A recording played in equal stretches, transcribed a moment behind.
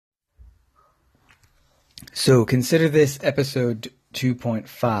So consider this episode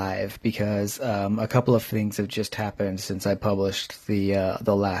 2.5 because a couple of things have just happened since I published the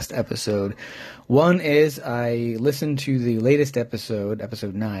last episode. One is I listened to the latest episode,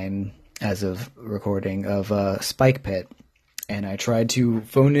 episode 9, as of recording, of Spike Pit, and I tried to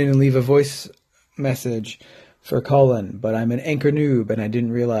phone in and leave a voice message for Colin, but I'm an Anchor noob and I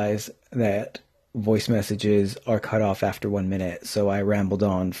didn't realize that voice messages are cut off after 1 minute, so I rambled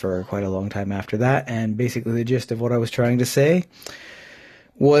on for quite a long time after that, and basically the gist of what I was trying to say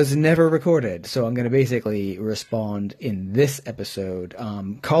was never recorded, so I'm going to basically respond in this episode.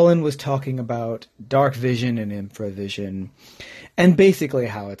 Colin was talking about dark vision and infravision, and basically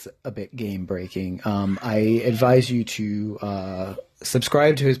how it's a bit game-breaking. I advise you to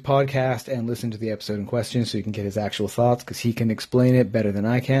subscribe to his podcast and listen to the episode in question so you can get his actual thoughts, because he can explain it better than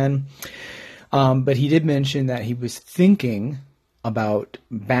I can. But he did mention that he was thinking about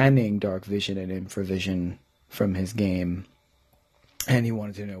banning dark vision and infravision from his game, and he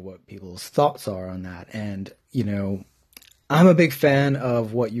wanted to know what people's thoughts are on that. And, you know, I'm a big fan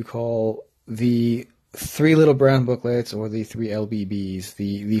of what you call the 3 little brown booklets, or the 3 LBBs,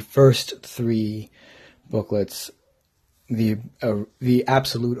 the first 3 booklets, the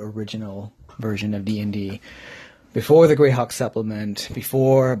absolute original version of D&D. Before the Greyhawk supplement,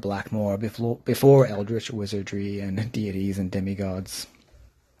 before Blackmoor, before Eldritch Wizardry and deities and demigods.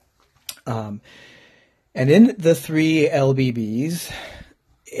 And in the 3 LBBs,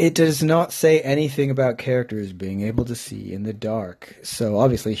 it does not say anything about characters being able to see in the dark. So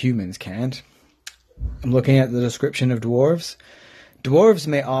obviously humans can't. I'm looking at the description of dwarves. Dwarves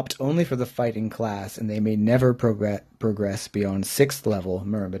may opt only for the fighting class, and they may never progress beyond 6th level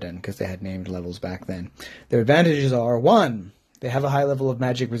Myrmidon, because they had named levels back then. Their advantages are: 1. They have a high level of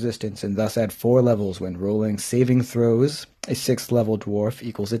magic resistance, and thus add 4 levels when rolling saving throws. A 6th level dwarf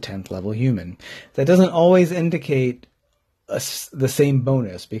equals a 10th level human. That doesn't always indicate the same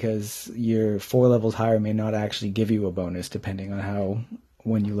bonus, because your 4 levels higher may not actually give you a bonus, depending on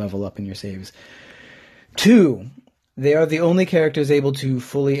when you level up in your saves. 2. They are the only characters able to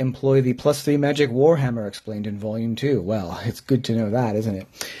fully employ the +3 magic Warhammer explained in Volume 2. Well, it's good to know that, isn't it?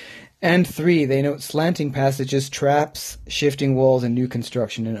 And 3, they note slanting passages, traps, shifting walls, and new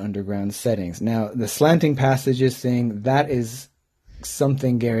construction in underground settings. Now, the slanting passages thing, that is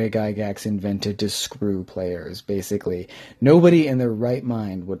something Gary Gygax invented to screw players, basically. Nobody in their right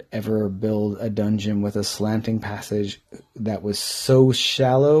mind would ever build a dungeon with a slanting passage that was so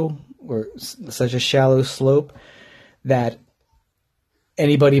shallow, or such a shallow slope, that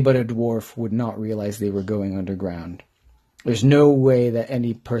anybody but a dwarf would not realize they were going underground. There's no way that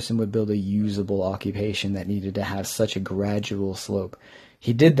any person would build a usable occupation that needed to have such a gradual slope.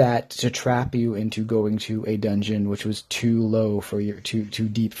 He did that to trap you into going to a dungeon which was too low for too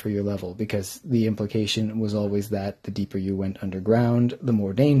deep for your level, because the implication was always that the deeper you went underground, the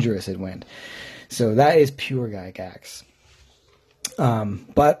more dangerous it went. So that is pure Gygax.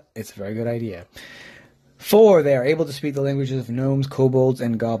 But it's a very good idea. 4, they are able to speak the languages of gnomes, kobolds,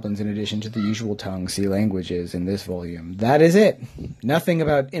 and goblins, in addition to the usual tongue, see languages in this volume. That is it. Nothing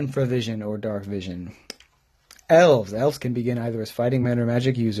about infravision or dark vision. Elves. Elves can begin either as fighting men or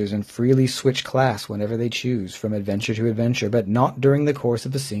magic users and freely switch class whenever they choose, from adventure to adventure, but not during the course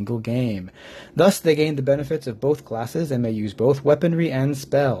of a single game. Thus, they gain the benefits of both classes and may use both weaponry and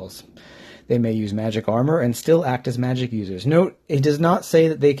spells. They may use magic armor and still act as magic users. Note, it does not say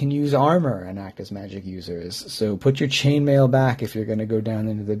that they can use armor and act as magic users, so put your chainmail back if you're going to go down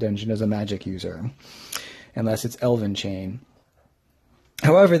into the dungeon as a magic user, unless it's Elven Chain.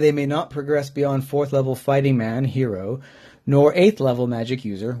 However, they may not progress beyond 4th level fighting man, hero, nor 8th level magic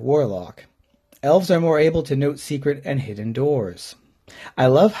user, warlock. Elves are more able to note secret and hidden doors. I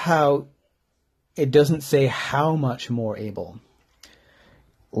love how it doesn't say how much more able.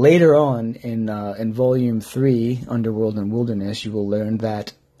 Later on in Volume 3, Underworld and Wilderness, you will learn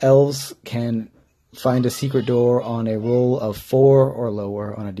that elves can find a secret door on a roll of 4 or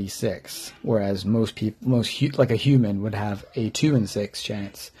lower on a d6, whereas most like a human would have a 2 in 6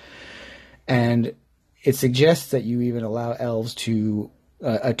 chance. And it suggests that you even allow elves to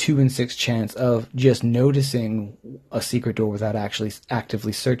a 2 in 6 chance of just noticing a secret door without actually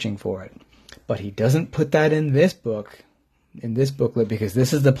actively searching for it. But he doesn't put that in this book. In this booklet, because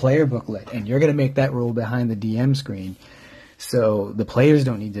this is the player booklet, and you're going to make that roll behind the DM screen. So the players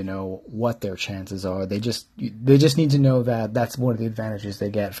don't need to know what their chances are. They just need to know that that's one of the advantages they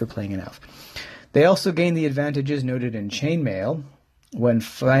get for playing an elf. They also gain the advantages noted in chainmail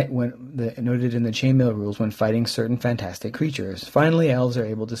noted in the chainmail rules when fighting certain fantastic creatures. Finally, elves are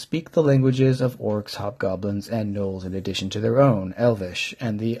able to speak the languages of orcs, hobgoblins, and gnolls, in addition to their own Elvish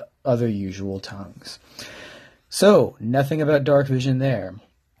and the other usual tongues. So, nothing about dark vision there.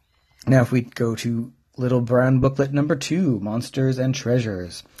 Now, if we go to Little Brown Booklet number 2, Monsters and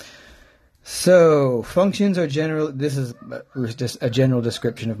Treasures. So, functions are general. This is just a general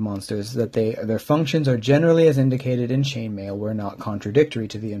description of monsters, that their functions are generally as indicated in chainmail, were not contradictory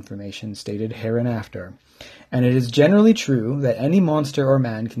to the information stated hereinafter. And it is generally true that any monster or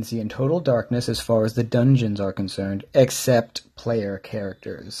man can see in total darkness as far as the dungeons are concerned, except player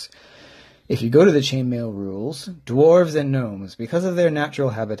characters. If you go to the chainmail rules, dwarves and gnomes, because their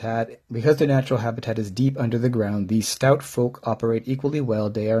natural habitat is deep under the ground, these stout folk operate equally well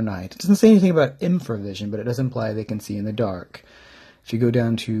day or night. It doesn't say anything about infravision, but it does imply they can see in the dark. If you go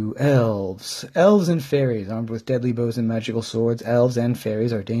down to elves and fairies, armed with deadly bows and magical swords, elves and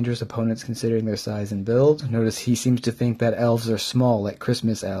fairies are dangerous opponents considering their size and build. Notice he seems to think that elves are small like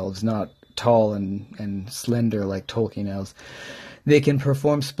Christmas elves, not tall and slender like Tolkien elves. They can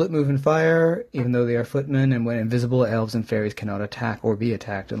perform split move and fire, even though they are footmen, and when invisible, elves and fairies cannot attack or be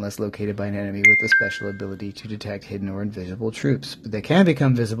attacked unless located by an enemy with the special ability to detect hidden or invisible troops. But they can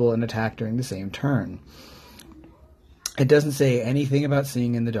become visible and attack during the same turn. It doesn't say anything about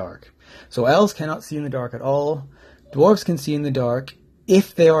seeing in the dark. So elves cannot see in the dark at all. Dwarves can see in the dark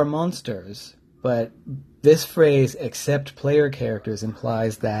if they are monsters, but this phrase, except player characters,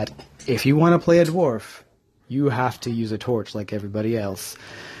 implies that if you want to play a dwarf, you have to use a torch like everybody else.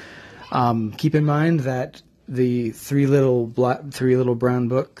 Keep in mind that the three little brown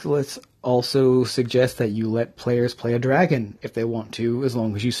booklets also suggest that you let players play a dragon if they want to, as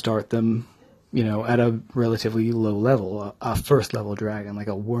long as you start them, at a relatively low level, a first level dragon, like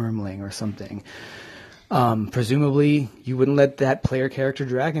a wormling or something. Presumably, you wouldn't let that player character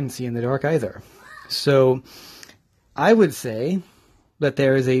dragon see in the dark either. So, I would say that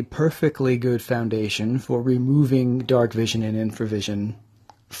there is a perfectly good foundation for removing dark vision and infravision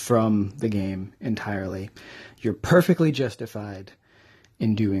from the game entirely. You're perfectly justified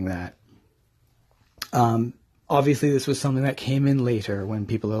in doing that. Obviously, this was something that came in later when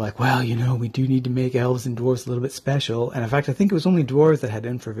people are like, well, we do need to make elves and dwarves a little bit special. And in fact, I think it was only dwarves that had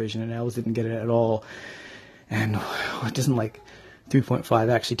infravision and elves didn't get it at all. And it doesn't 3.5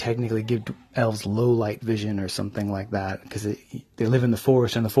 actually technically give elves low light vision or something like that, because they live in the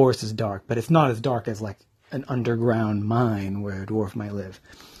forest and the forest is dark, but it's not as dark as an underground mine where a dwarf might live.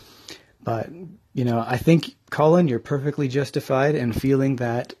 But, I think, Colin, you're perfectly justified in feeling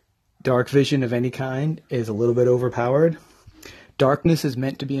that dark vision of any kind is a little bit overpowered. Darkness is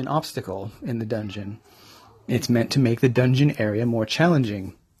meant to be an obstacle in the dungeon. It's meant to make the dungeon area more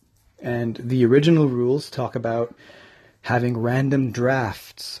challenging. And the original rules talk about having random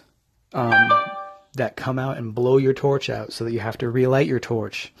drafts that come out and blow your torch out so that you have to relight your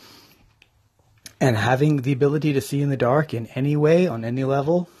torch. And having the ability to see in the dark in any way, on any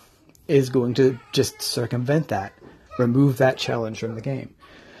level, is going to just circumvent that, remove that challenge from the game.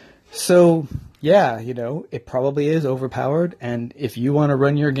 So, yeah, it probably is overpowered, and if you want to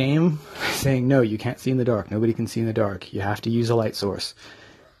run your game saying, no, you can't see in the dark, nobody can see in the dark, you have to use a light source,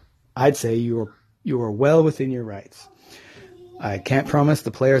 I'd say you are well within your rights. I can't promise the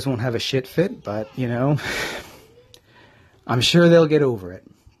players won't have a shit fit, but, I'm sure they'll get over it.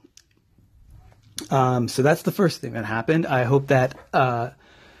 So that's the first thing that happened. I hope that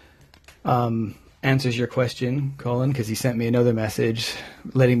answers your question, Colin, because he sent me another message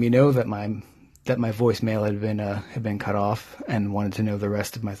letting me know that my voicemail had been cut off and wanted to know the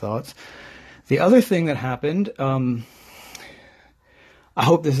rest of my thoughts. The other thing that happened, I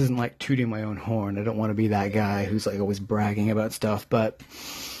hope this isn't tooting my own horn. I don't want to be that guy who's always bragging about stuff. But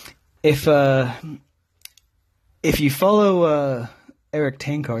if you follow Eric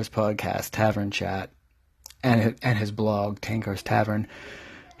Tankar's podcast, Tavern Chat, and his blog, Tankar's Tavern,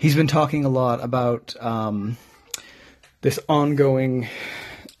 he's been talking a lot about this ongoing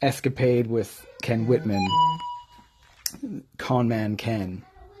escapade with Ken Whitman, Conman Ken.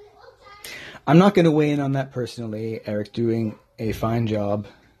 I'm not going to weigh in on that personally. Eric's doing a fine job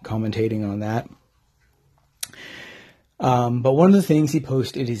commentating on that. But one of the things he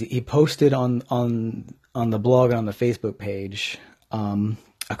posted is he posted on the blog and on the Facebook page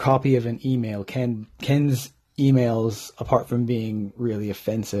a copy of an email. Ken's emails, apart from being really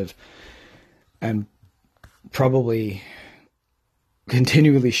offensive and probably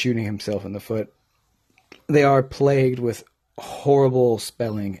continually shooting himself in the foot, they are plagued with horrible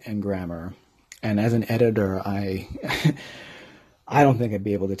spelling and grammar. And as an editor, I don't think I'd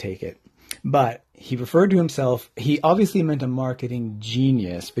be able to take it. But he referred to himself, he obviously meant a marketing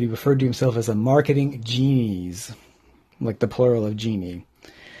genius, but he referred to himself as a marketing genies, like the plural of genie.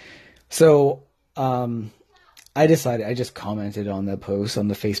 So I just commented on the post on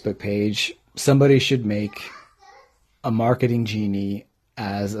the Facebook page, somebody should make a marketing genie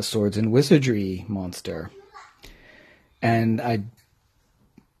as a swords and wizardry monster. And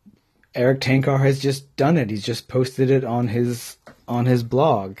Eric Tankar has just done it. He's just posted it on his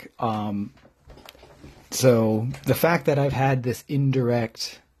blog. So the fact that I've had this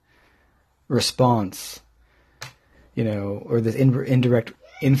indirect response, or this indirect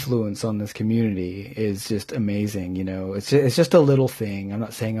influence on this community is just amazing. It's just a little thing. I'm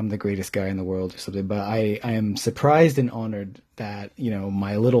not saying I'm the greatest guy in the world or something, but I am surprised and honored that,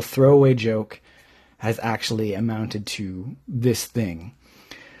 my little throwaway joke has actually amounted to this thing.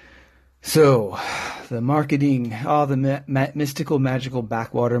 So, the marketing, the mystical, magical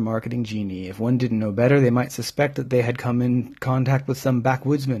backwater marketing genie. If one didn't know better, they might suspect that they had come in contact with some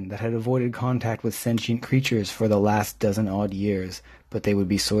backwoodsman that had avoided contact with sentient creatures for the last dozen odd years, but they would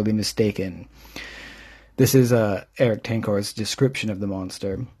be sorely mistaken. This is Eric Tankar's description of the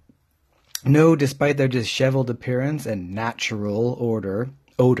monster. No, despite their disheveled appearance and natural odor,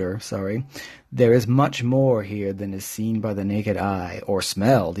 there is much more here than is seen by the naked eye, or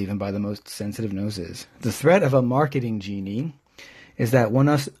smelled even by the most sensitive noses. The threat of a marketing genie is that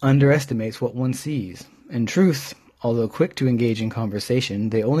one underestimates what one sees. In truth, although quick to engage in conversation,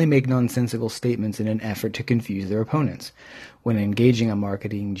 they only make nonsensical statements in an effort to confuse their opponents. When engaging a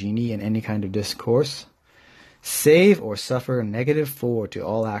marketing genie in any kind of discourse, save or suffer -4 to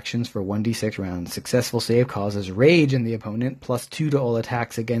all actions for 1d6 rounds. Successful save causes rage in the opponent, +2 to all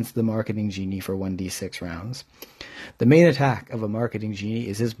attacks against the marketing genie for 1d6 rounds. The main attack of a marketing genie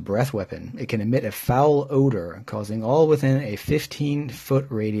is his breath weapon. It can emit a foul odor, causing all within a 15-foot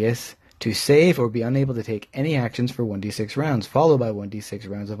radius to save or be unable to take any actions for 1d6 rounds, followed by 1d6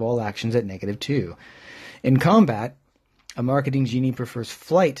 rounds of all actions at -2. In combat, a marketing genie prefers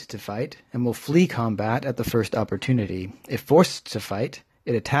flight to fight and will flee combat at the first opportunity. If forced to fight,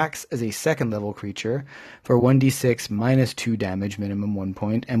 it attacks as a second-level creature for 1d6 -2 damage, minimum 1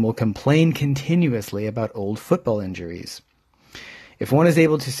 point, and will complain continuously about old football injuries. If one is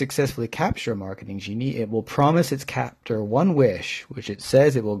able to successfully capture a marketing genie, it will promise its captor one wish, which it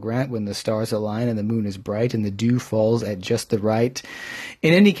says it will grant when the stars align and the moon is bright and the dew falls at just the right.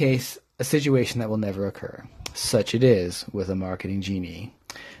 In any case, a situation that will never occur. Such it is with a marketing genie.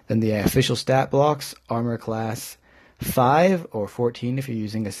 Then the official stat blocks: armor class 5 or 14 if you're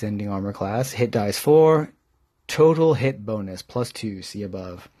using ascending armor class, hit dice 4, total hit bonus +2, see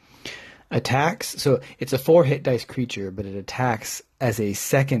above. Attacks, so it's a 4 hit dice creature, but it attacks as a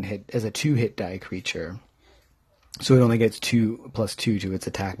 2 hit die creature. So it only gets 2 +2 to its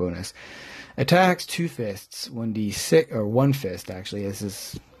attack bonus. Attacks 2 fists, 1d6, or 1 fist actually.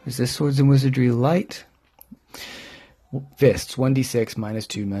 Is this Swords and Wizardry Light? Fists, 1d6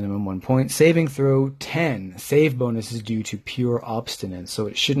 -2, minimum 1 point. Saving throw 10. Save bonus is due to pure obstinance, so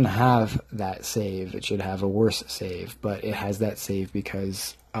it shouldn't have that save. It should have a worse save, but it has that save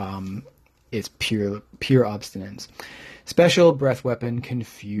because it's pure obstinance. Special breath weapon,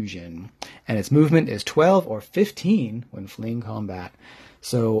 Confusion, and its movement is 12 or 15 when fleeing combat.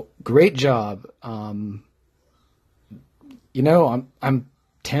 So great job. I'm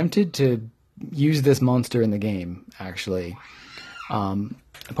tempted to use this monster in the game, actually.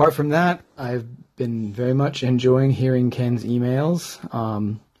 Apart from that, I've been very much enjoying hearing Ken's emails.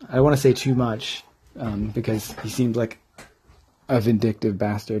 I don't want to say too much because he seems like a vindictive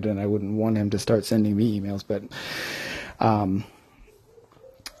bastard, and I wouldn't want him to start sending me emails.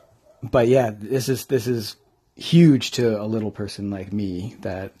 But yeah, this is huge to a little person like me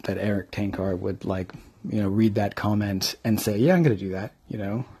that Eric Tankar would read that comment and say, yeah, I'm going to do that,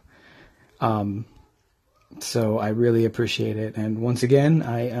 So I really appreciate it. And once again,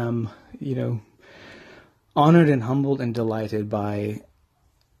 I am, honored and humbled and delighted by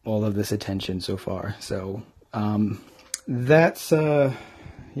all of this attention so far. So, that's all.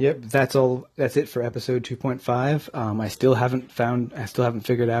 That's it for episode 2.5. I still haven't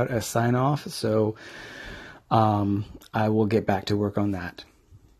figured out a sign off. So, I will get back to work on that.